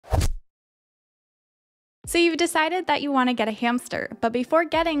So you've decided that you want to get a hamster, but before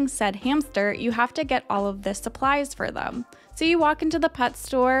getting said hamster, you have to get all of the supplies for them. So you walk into the pet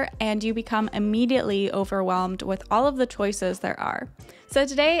store and you become immediately overwhelmed with all of the choices there are. So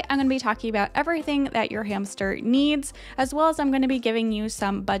today I'm going to be talking about everything that your hamster needs, as well as I'm going to be giving you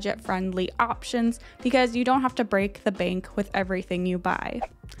some budget-friendly options because you don't have to break the bank with everything you buy.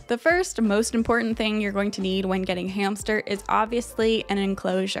 The first most important thing you're going to need when getting a hamster is obviously an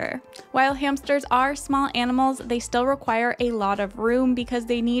enclosure. While hamsters are small animals, they still require a lot of room because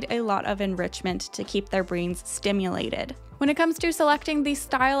they need a lot of enrichment to keep their brains stimulated. When it comes to selecting the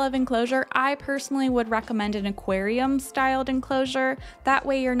style of enclosure, I personally would recommend an aquarium styled enclosure. That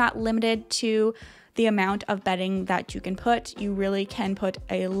way you're not limited to the amount of bedding that you can put. You really can put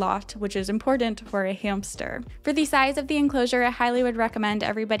a lot, which is important for a hamster. For the size of the enclosure, I highly would recommend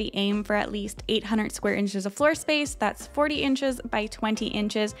everybody aim for at least 800 square inches of floor space. That's 40 inches by 20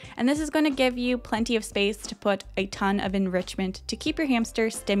 inches. And this is going to give you plenty of space to put a ton of enrichment to keep your hamster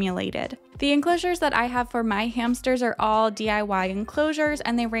stimulated. The enclosures that I have for my hamsters are all DIY enclosures,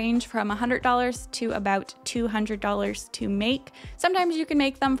 and they range from $100 to about $200 to make. Sometimes you can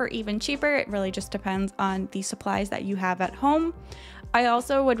make them for even cheaper. It really just depends on the supplies that you have at home. I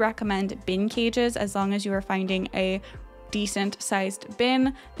also would recommend bin cages as long as you are finding a decent sized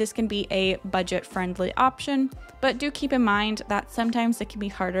bin. This can be a budget friendly option, but do keep in mind that sometimes it can be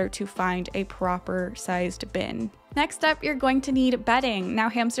harder to find a proper sized bin. Next up, you're going to need bedding. Now,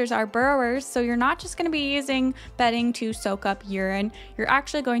 hamsters are burrowers, so you're not just going to be using bedding to soak up urine, you're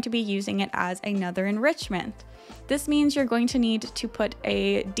actually going to be using it as another enrichment. This means you're going to need to put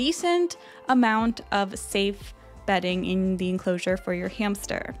a decent amount of safe bedding in the enclosure for your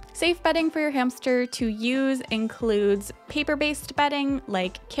hamster. Safe bedding for your hamster to use includes paper-based bedding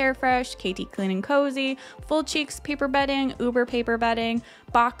like Carefresh, KT Clean & Cozy, Full Cheeks paper bedding, Uber paper bedding,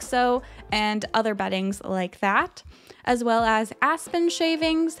 Boxo, and other beddings like that, as well as aspen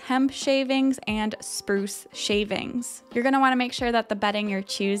shavings, hemp shavings, and spruce shavings. You're going to want to make sure that the bedding you're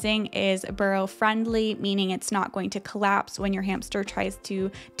choosing is burrow friendly, meaning it's not going to collapse when your hamster tries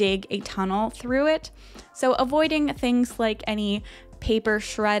to dig a tunnel through it. So avoiding things like any paper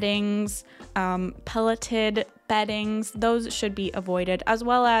shreddings, pelleted beddings, those should be avoided, as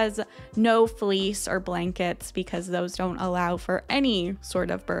well as no fleece or blankets because those don't allow for any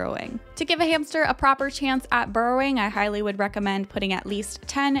sort of burrowing. To give a hamster a proper chance at burrowing, I highly would recommend putting at least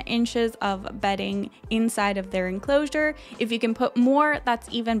 10 inches of bedding inside of their enclosure. If you can put more, that's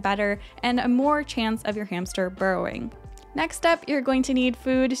even better and a more chance of your hamster burrowing. Next up, you're going to need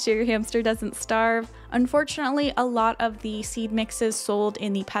food so your hamster doesn't starve. Unfortunately, a lot of the seed mixes sold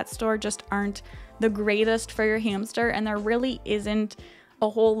in the pet store just aren't the greatest for your hamster, and there really isn't a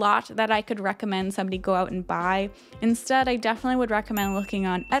whole lot that I could recommend somebody go out and buy. Instead, I definitely would recommend looking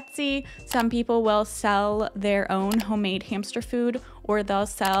on Etsy. Some people will sell their own homemade hamster food, or they'll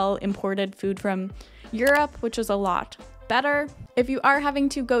sell imported food from Europe, which is a lot better. If you are having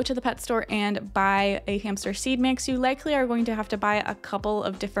to go to the pet store and buy a hamster seed mix, you likely are going to have to buy a couple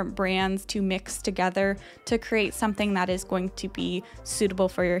of different brands to mix together to create something that is going to be suitable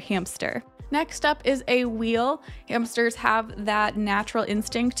for your hamster. Next up is a wheel. Hamsters have that natural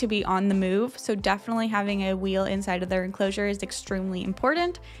instinct to be on the move, so definitely having a wheel inside of their enclosure is extremely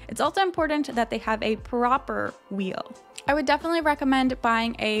important. It's also important that they have a proper wheel. I would definitely recommend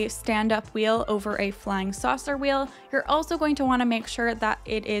buying a stand-up wheel over a flying saucer wheel. You're also going to want to make sure that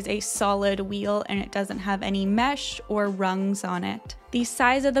it is a solid wheel and it doesn't have any mesh or rungs on it. The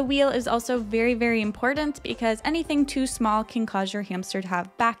size of the wheel is also very, very important because anything too small can cause your hamster to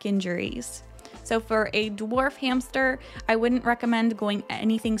have back injuries. So for a dwarf hamster, I wouldn't recommend going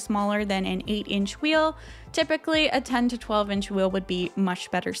anything smaller than an 8-inch wheel. Typically, a 10 to 12-inch wheel would be much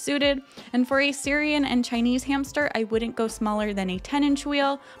better suited. And for a Syrian and Chinese hamster, I wouldn't go smaller than a 10-inch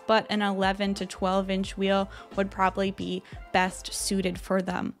wheel, but an 11 to 12-inch wheel would probably be best suited for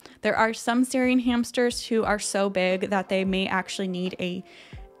them. There are some Syrian hamsters who are so big that they may actually need a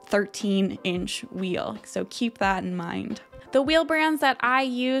 13-inch wheel, so keep that in mind. The wheel brands that I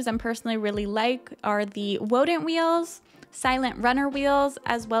use and personally really like are the Wodent Wheels, Silent Runner Wheels,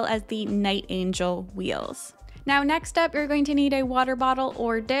 as well as the NiteAngel Wheels. Now next up, you're going to need a water bottle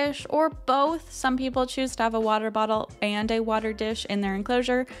or dish, or both. Some people choose to have a water bottle and a water dish in their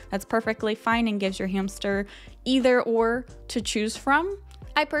enclosure. That's perfectly fine and gives your hamster either or to choose from.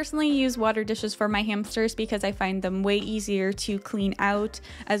 I personally use water dishes for my hamsters because I find them way easier to clean out,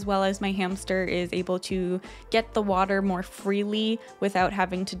 as well as my hamster is able to get the water more freely without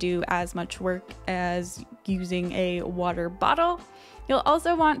having to do as much work as using a water bottle. You'll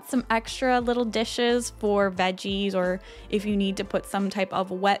also want some extra little dishes for veggies, or if you need to put some type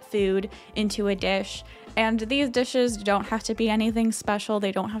of wet food into a dish. And these dishes don't have to be anything special.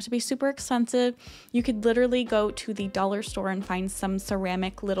 They don't have to be super expensive. You could literally go to the dollar store and find some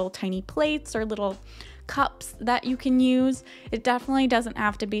ceramic little tiny plates or little cups that you can use. It definitely doesn't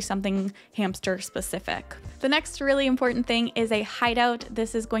have to be something hamster specific. The next really important thing is a hideout.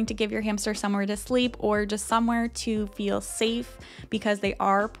 This is going to give your hamster somewhere to sleep or just somewhere to feel safe because they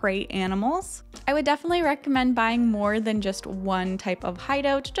are prey animals. I would definitely recommend buying more than just one type of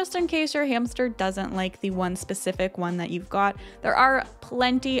hideout, just in case your hamster doesn't like the one specific one that you've got. There are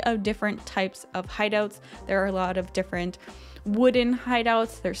plenty of different types of hideouts. There are a lot of different wooden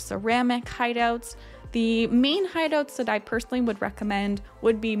hideouts. There's ceramic hideouts. The main hideouts that I personally would recommend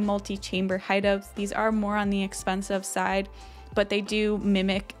would be multi-chamber hideouts. These are more on the expensive side, but they do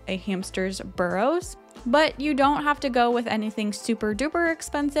mimic a hamster's burrows. But you don't have to go with anything super duper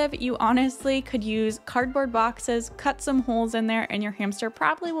expensive. You honestly could use cardboard boxes, cut some holes in there, and your hamster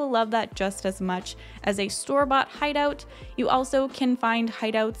probably will love that just as much as a store-bought hideout. You also can find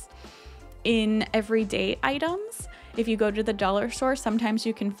hideouts in everyday items. If you go to the dollar store, sometimes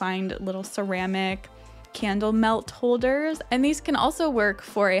you can find little ceramic candle melt holders, and these can also work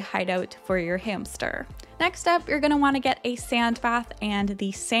for a hideout for your hamster. Next up, you're going to want to get a sand bath and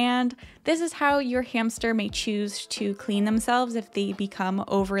the sand. This is how your hamster may choose to clean themselves if they become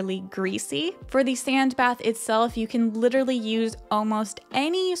overly greasy. For the sand bath itself, you can literally use almost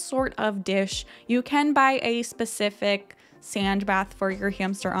any sort of dish. You can buy a specific sand bath for your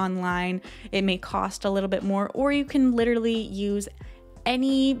hamster online. It may cost a little bit more, or you can literally use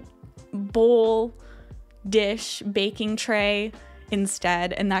any bowl, dish, baking tray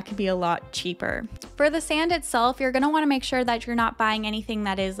instead, and that could be a lot cheaper. For the sand itself, you're going to want to make sure that you're not buying anything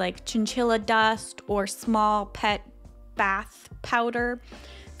that is like chinchilla dust or small pet bath powder.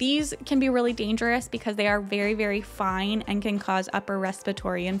 These can be really dangerous because they are very, very fine and can cause upper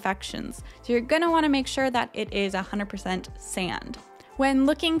respiratory infections. So you're going to want to make sure that it is 100% sand. When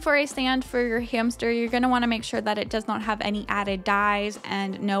looking for a sand for your hamster, you're going to want to make sure that it does not have any added dyes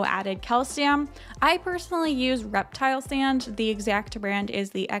and no added calcium. I personally use reptile sand. The exact brand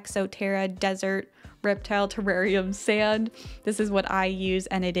is the Exoterra Desert Reptile Terrarium Sand. This is what I use,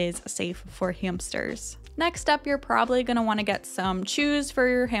 and it is safe for hamsters. Next up, you're probably going to want to get some chews for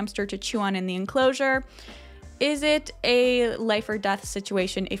your hamster to chew on in the enclosure. Is it a life or death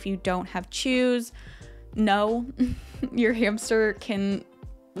situation if you don't have chews? No. Your hamster can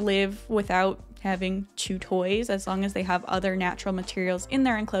live without having chew toys as long as they have other natural materials in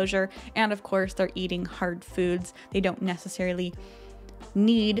their enclosure, and of course they're eating hard foods. They don't necessarily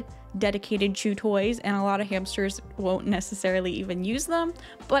need dedicated chew toys, and a lot of hamsters won't necessarily even use them.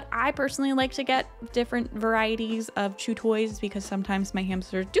 But I personally like to get different varieties of chew toys because sometimes my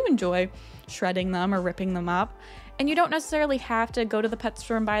hamsters do enjoy shredding them or ripping them up. And you don't necessarily have to go to the pet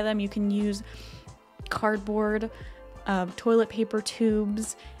store and buy them. You can use cardboard, toilet paper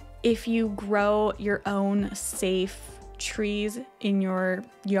tubes. If you grow your own safe trees in your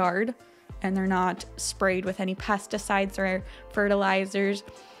yard and they're not sprayed with any pesticides or fertilizers,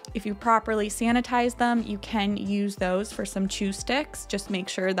 if you properly sanitize them, you can use those for some chew sticks. Just make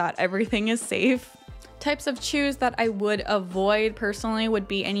sure that everything is safe. Types of chews that I would avoid personally would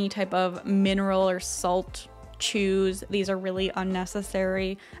be any type of mineral or salt chews. These are really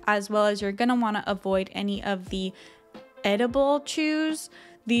unnecessary, as well as you're going to want to avoid any of the edible chews.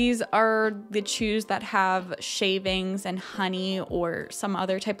 These are the chews that have shavings and honey or some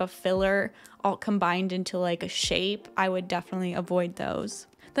other type of filler all combined into like a shape. I would definitely avoid those.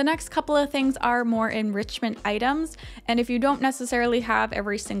 The next couple of things are more enrichment items, and if you don't necessarily have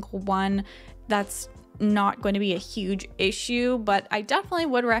every single one, that's not going to be a huge issue, but I definitely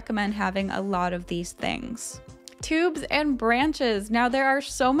would recommend having a lot of these things. Tubes and branches. Now there are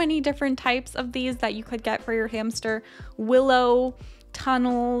so many different types of these that you could get for your hamster. Willow,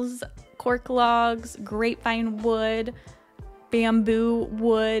 tunnels, cork logs, grapevine wood, bamboo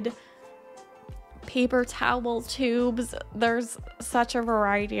wood, paper towel tubes. There's such a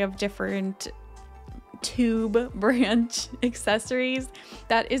variety of different tube branch accessories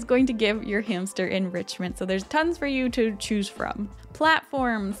that is going to give your hamster enrichment. So there's tons for you to choose from.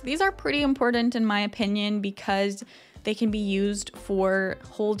 Platforms. These are pretty important in my opinion because they can be used for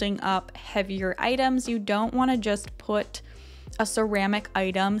holding up heavier items. You don't want to just put a ceramic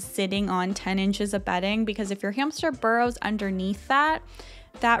item sitting on 10 inches of bedding, because if your hamster burrows underneath that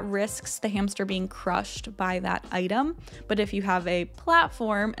risks the hamster being crushed by that item. But if you have a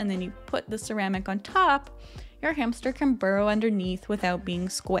platform and then you put the ceramic on top, your hamster can burrow underneath without being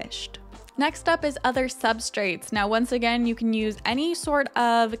squished. Next up is other substrates. Now, once again, you can use any sort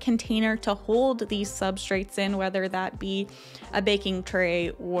of container to hold these substrates in, whether that be a baking tray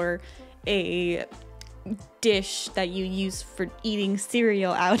or a dish that you use for eating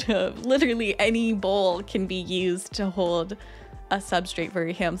cereal out of. Literally any bowl can be used to hold a substrate for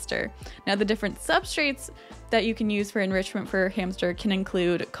your hamster. Now, the different substrates that you can use for enrichment for your hamster can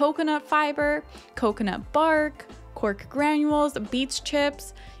include coconut fiber, coconut bark, cork granules, beech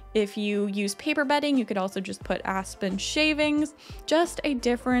chips. If you use paper bedding, you could also just put aspen shavings, just a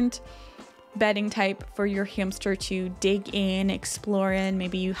different bedding type for your hamster to dig in, explore in.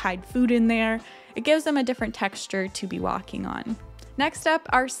 Maybe you hide food in there. It gives them a different texture to be walking on. Next up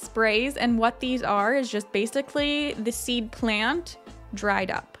are sprays, and what these are is just basically the seed plant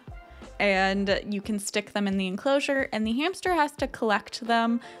dried up. And you can stick them in the enclosure, and the hamster has to collect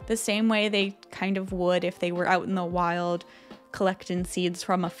them the same way they kind of would if they were out in the wild collecting seeds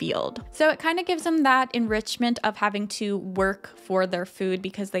from a field. So it kind of gives them that enrichment of having to work for their food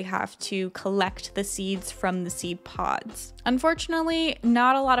because they have to collect the seeds from the seed pods. Unfortunately,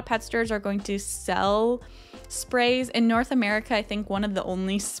 not a lot of pet stores are going to sell sprays. In North America, I think one of the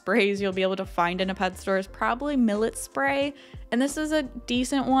only sprays you'll be able to find in a pet store is probably millet spray. And this is a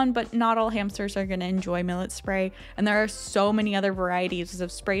decent one, but not all hamsters are going to enjoy millet spray. And there are so many other varieties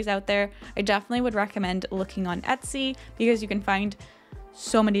of sprays out there. I definitely would recommend looking on Etsy because you can find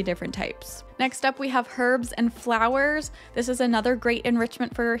so many different types. Next up, we have herbs and flowers. This is another great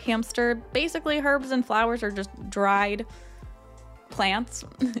enrichment for your hamster. Basically, herbs and flowers are just dried plants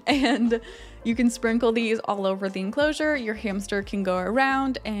and you can sprinkle these all over the enclosure. Your hamster can go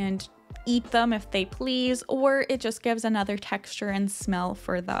around and eat them if they please, or it just gives another texture and smell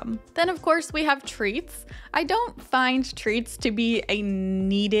for them. Then of course we have treats. I don't find treats to be a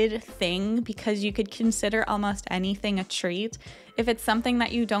needed thing because you could consider almost anything a treat. If it's something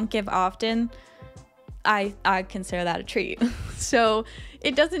that you don't give often, I consider that a treat. So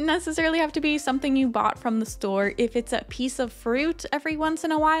it doesn't necessarily have to be something you bought from the store. If it's a piece of fruit every once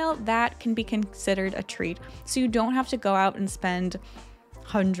in a while, that can be considered a treat. So you don't have to go out and spend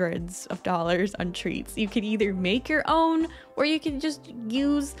hundreds of dollars on treats. You could either make your own or you can just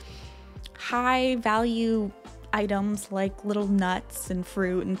use high value items like little nuts and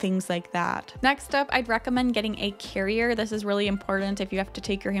fruit and things like that. Next up, I'd recommend getting a carrier. This is really important if you have to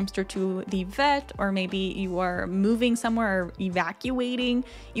take your hamster to the vet or maybe you are moving somewhere or evacuating.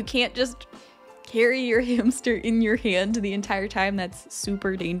 You can't just carry your hamster in your hand the entire time. That's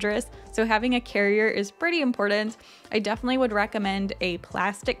super dangerous. So having a carrier is pretty important. I definitely would recommend a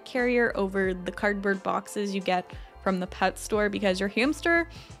plastic carrier over the cardboard boxes you get from the pet store because your hamster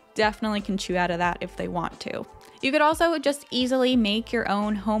definitely can chew out of that if they want to. You could also just easily make your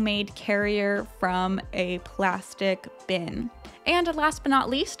own homemade carrier from a plastic bin. And last but not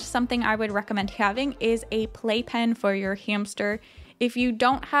least, something I would recommend having is a playpen for your hamster. If you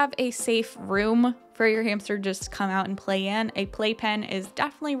don't have a safe room for your hamster just come out and play in, a playpen is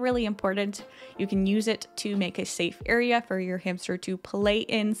definitely really important. You can use it to make a safe area for your hamster to play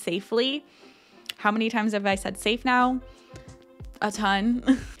in safely. How many times have I said safe now? A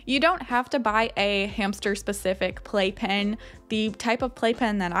ton. You don't have to buy a hamster specific playpen. The type of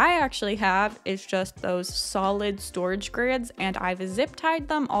playpen that I actually have is just those solid storage grids, and I've zip tied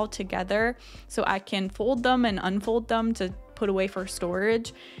them all together so I can fold them and unfold them to put away for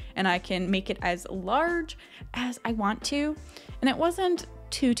storage, and I can make it as large as I want to, and it wasn't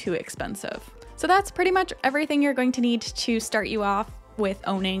too expensive. So that's pretty much everything you're going to need to start you off with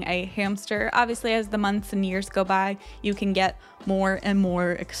owning a hamster. Obviously, as the months and years go by, you can get more and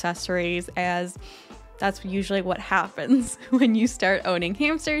more accessories, as that's usually what happens when you start owning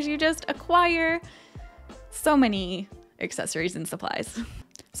hamsters. You just acquire so many accessories and supplies.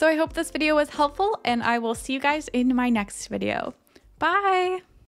 So I hope this video was helpful, and I will see you guys in my next video. Bye!